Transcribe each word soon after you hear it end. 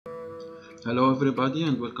Hello everybody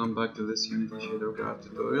and welcome back to this Unity shader graph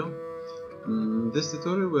tutorial. This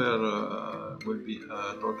tutorial we'll be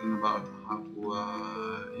talking about how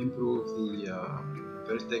to improve the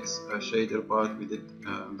vertex shader part we did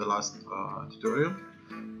in the last tutorial,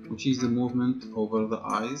 which is the movement over the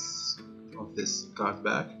eyes of this card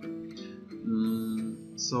back.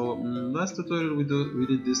 Last tutorial we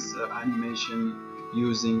did this animation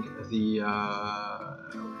using the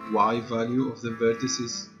Y value of the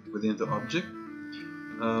vertices within the object.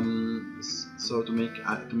 So to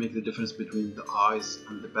make the difference between the eyes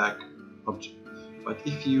and the back object. But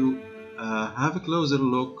if you have a closer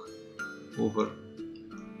look over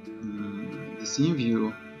the scene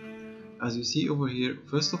view, as you see over here,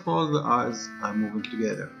 first of all the eyes are moving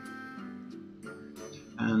together,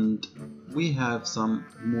 and we have some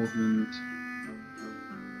movement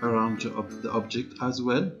around the object as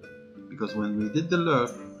well, because when we did the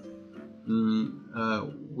lerp,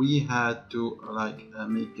 we had to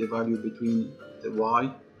make a value between the Y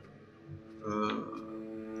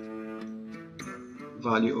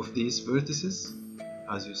value of these vertices,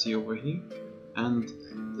 as you see over here, and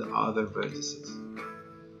the other vertices.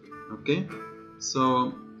 Okay,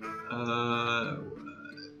 so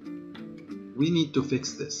we need to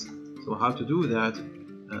fix this. So how to do that?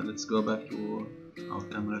 Let's go back to our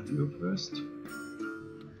camera view first,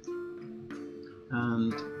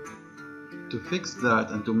 and to fix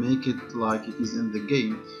that and to make it like it is in the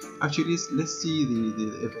game, actually let's see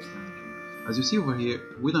the effect in the game. As you see over here,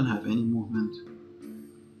 we don't have any movement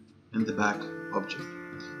in the back object,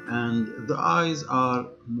 and the eyes are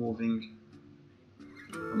moving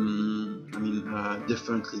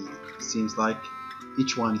differently. It seems like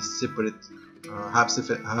each one is separate,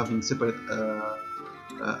 having separate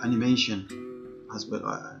animation as well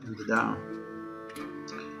in the down.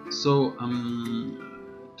 So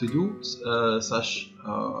to do such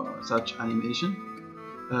animation,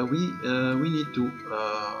 we need to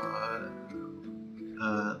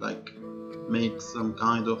make some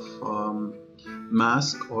kind of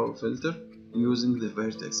mask or filter using the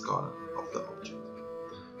vertex color of the object.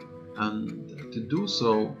 And to do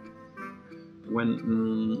so,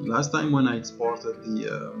 when last time when I exported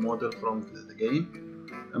the model from the game,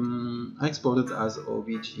 I exported as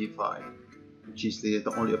OBJ file, which is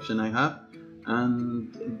the only option I have.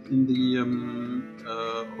 And in the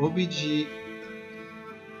OBJ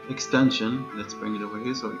extension, let's bring it over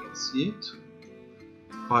here so we can see it.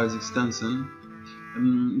 Files extension,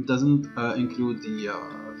 it doesn't include the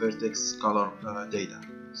vertex color data,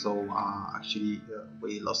 so actually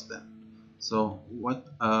we lost them. So what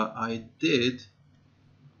I did,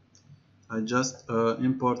 I just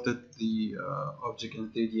imported the object in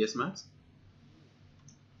 3ds Max.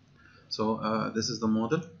 So this is the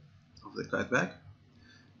model of the kite back,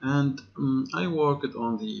 and I worked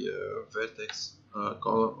on the vertex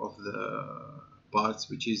color of the parts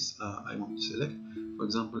which is I want to select. For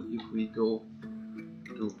example, if we go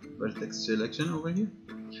to vertex selection over here,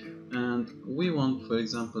 and we want, for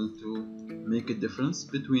example, to make a difference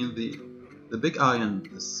between the big eye and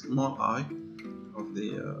the small eye of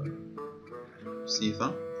the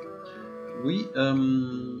Sitha, we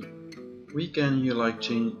can here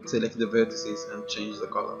select the vertices and change the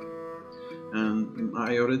color. And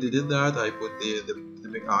I already did that. I put the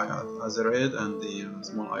big eye as a red and the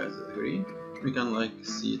small eye as a green. We can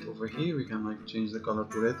see it over here. We can change the color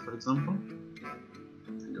to red, for example.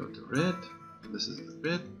 We go to red. This is the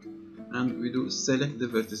red, and we do select the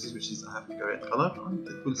vertices, which is having a red color, and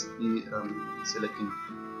it will be selecting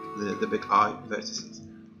the big eye vertices.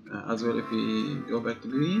 As well, if we go back to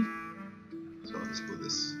green, so let's put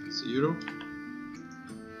this 0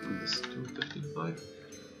 and this 255.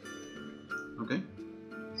 Okay,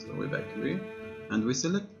 so we're back to green, and we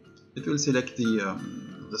select. It will select the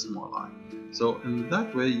small eye. So in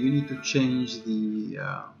that way, you need to change the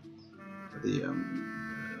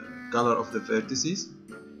color of the vertices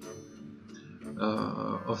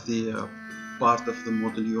of the part of the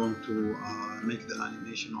model you want to make the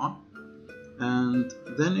animation on, and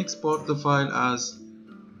then export the file as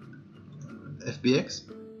FBX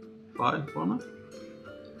file format.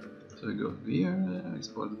 So we go here,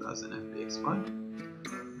 export it as an FBX file,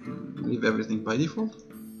 leave everything by default,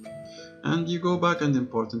 and you go back and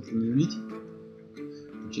import it in Unity,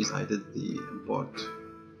 which is I did the import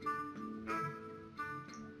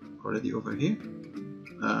already over here.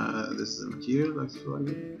 This is the material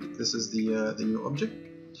actually. This is the new object.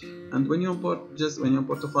 And when you import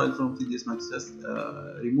a file from 3ds Max, just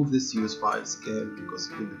remove this use file scale because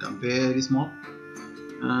it will become very small.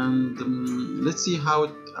 And let's see how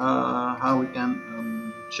we can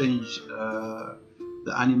change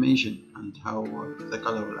the animation and how the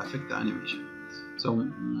color will affect the animation. So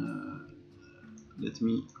let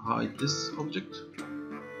me hide this object.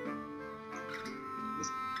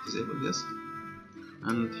 Let's disable this,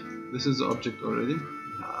 and this is the object already.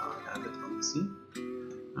 I have it on the scene,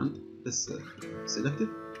 and this selected.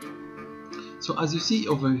 So as you see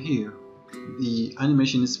over here, the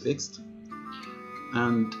animation is fixed,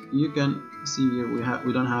 and you can see here we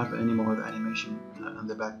don't have any more the animation on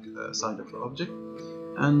the back side of the object.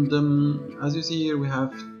 And as you see here, we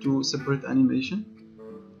have two separate animation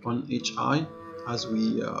on each eye, as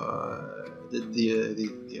we did the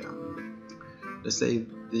let's say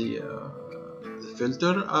the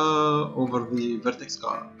filter over the vertex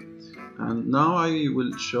color. And now I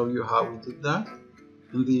will show you how we did that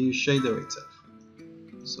in the shader itself.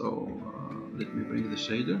 So let me bring the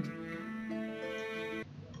shader.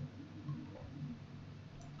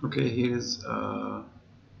 Okay, here's our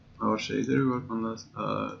shader we worked on last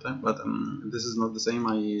time, but this is not the same.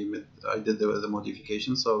 I did the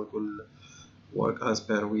modification, so it will work as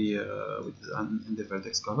per we did in the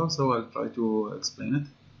vertex color. So I'll try to explain it.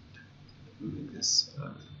 Make this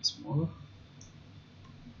smaller.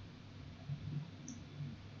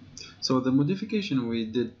 So the modification we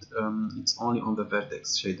did, it's only on the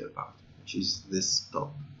vertex shader part, which is this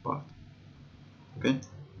top part. Okay,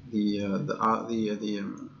 the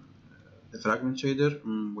fragment shader,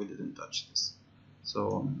 we didn't touch this.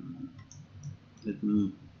 So let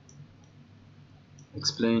me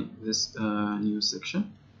explain this new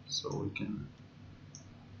section so we can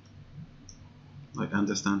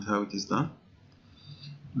understand how it is done.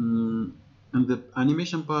 And the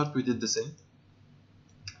animation part we did the same.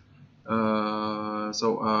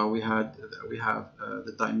 So we have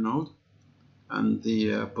the time node and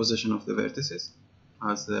the position of the vertices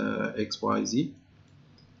as the X, Y, Z,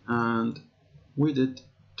 and we did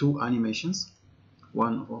two animations,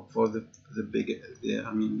 one for the big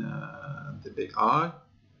big eye,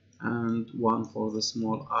 and one for the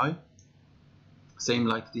small eye, same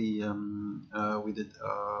like the we did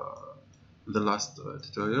the last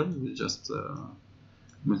tutorial. We just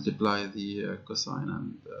multiply the cosine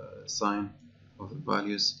and sine of the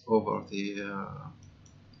values over the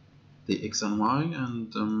X and Y,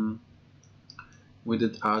 and we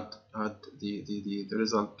did add the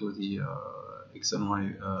result to the X and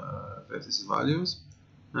Y vertices values,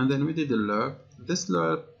 and then we did a lerp. This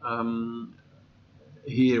lerp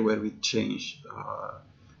here where we change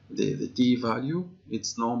the T value,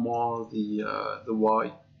 it's no more the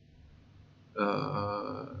Y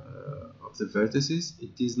of the vertices,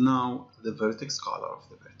 it is now the vertex color of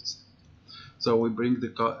the vertices. So we bring the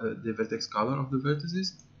vertex color of the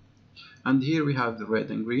vertices, and here we have the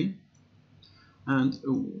red and green, and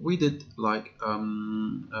we did like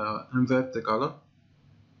invert the color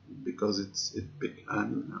because it's big,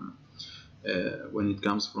 and when it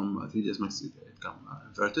comes from 3ds Max it comes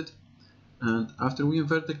inverted. And after we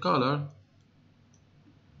invert the color,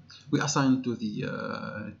 we assign to the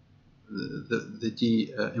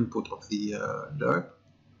T input of the lerp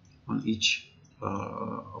on each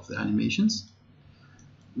of the animations.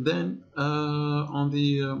 Then on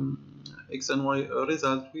the X and Y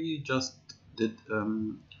result, we just did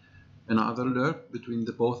another lerp between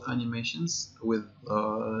the both animations with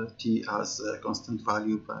T as a constant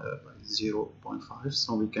value by 0.5,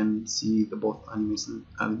 so we can see the both animations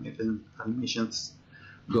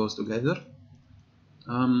goes together.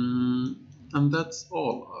 And that's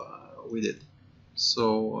all we did.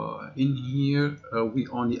 So in here we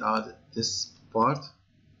only added this part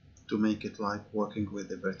to make it like working with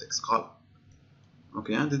the vertex color.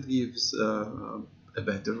 Okay, and it gives a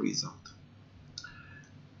better result.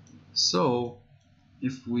 So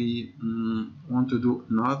if we want to do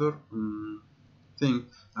another thing,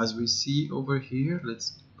 as we see over here,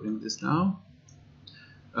 let's bring this down.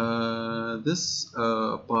 This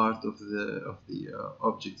part of the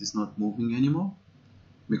object is not moving anymore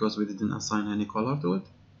because we didn't assign any color to it,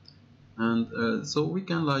 and so we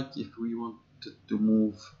can, like, if we want to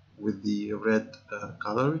move with the red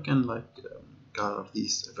color, we can like color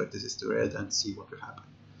these vertices to red and see what will happen.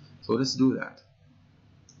 So let's do that.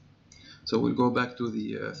 So we'll go back to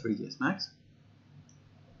the 3ds Max,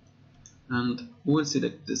 and we'll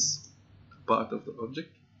select this part of the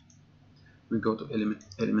object. We go to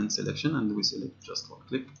element selection, and we select just one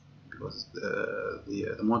click because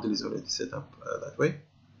the model is already set up that way.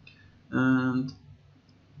 And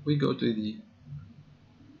we go to the,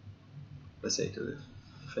 let's say, to the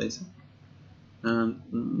face, and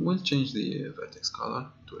we'll change the vertex color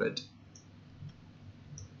to red.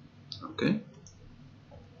 Okay,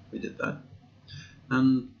 we did that.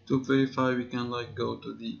 And to verify, we can like go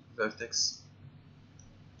to the vertex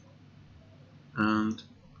and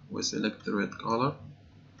we select the red color.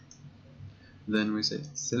 Then we say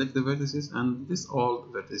select the vertices, and this all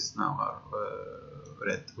vertices now are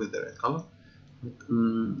red with the red color. But,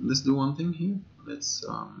 let's do one thing here. Let's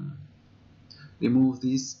remove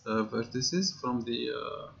these vertices from the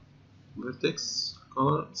vertex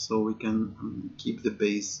color, so we can keep the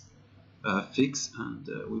base fixed, and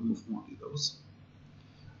we move only those.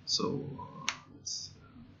 So let's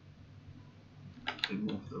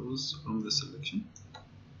remove those from the selection.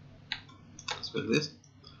 Let's like this.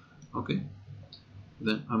 Okay.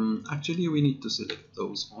 Then actually we need to select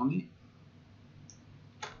those only.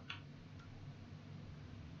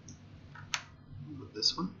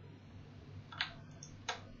 This one.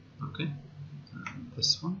 Okay. And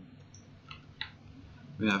this one.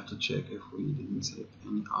 We have to check if we didn't select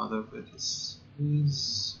any other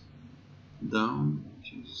vertices down,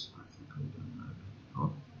 which is, I think I don't have any.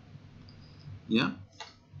 Oh, yeah.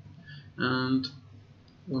 And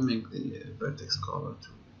we'll make the vertex color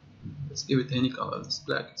too. Let's give it any color. It's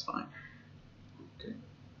black, it's fine. Okay.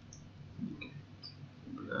 Make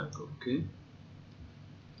it black, okay.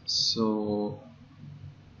 So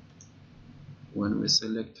when we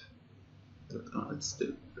select that, it's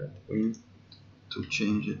still red. We need to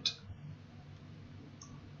change it.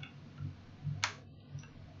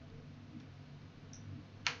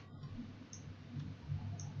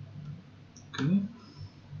 Okay.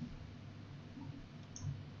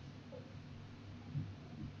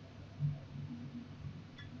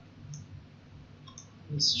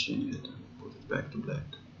 Let's change it and put it back to black.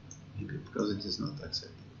 Maybe because it is not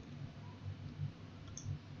accepted.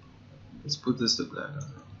 Let's put this to black.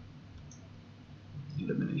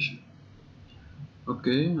 Elimination.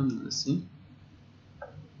 Okay, and let's see.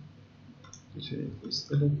 Actually, if we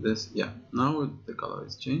select this, yeah, now the color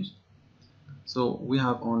is changed. So we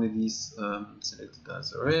have only these selected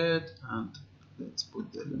as red, and let's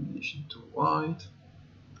put the elimination to white.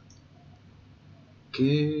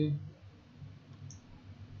 Okay.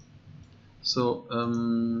 So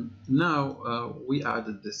now we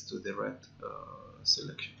added this to the red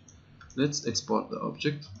selection. Let's export the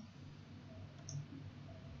object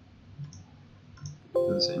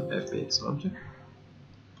to the same FBX object.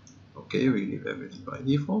 Okay, we leave everything by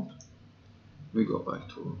default. We go back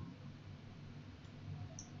to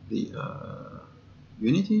the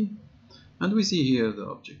Unity, and we see here the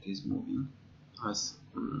object is moving as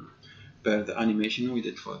per the animation we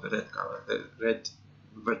did for the red color, the red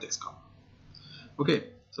vertex color. Okay,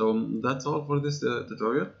 so that's all for this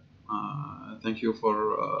tutorial. Thank you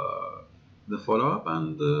for the follow-up,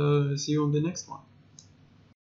 and see you on the next one.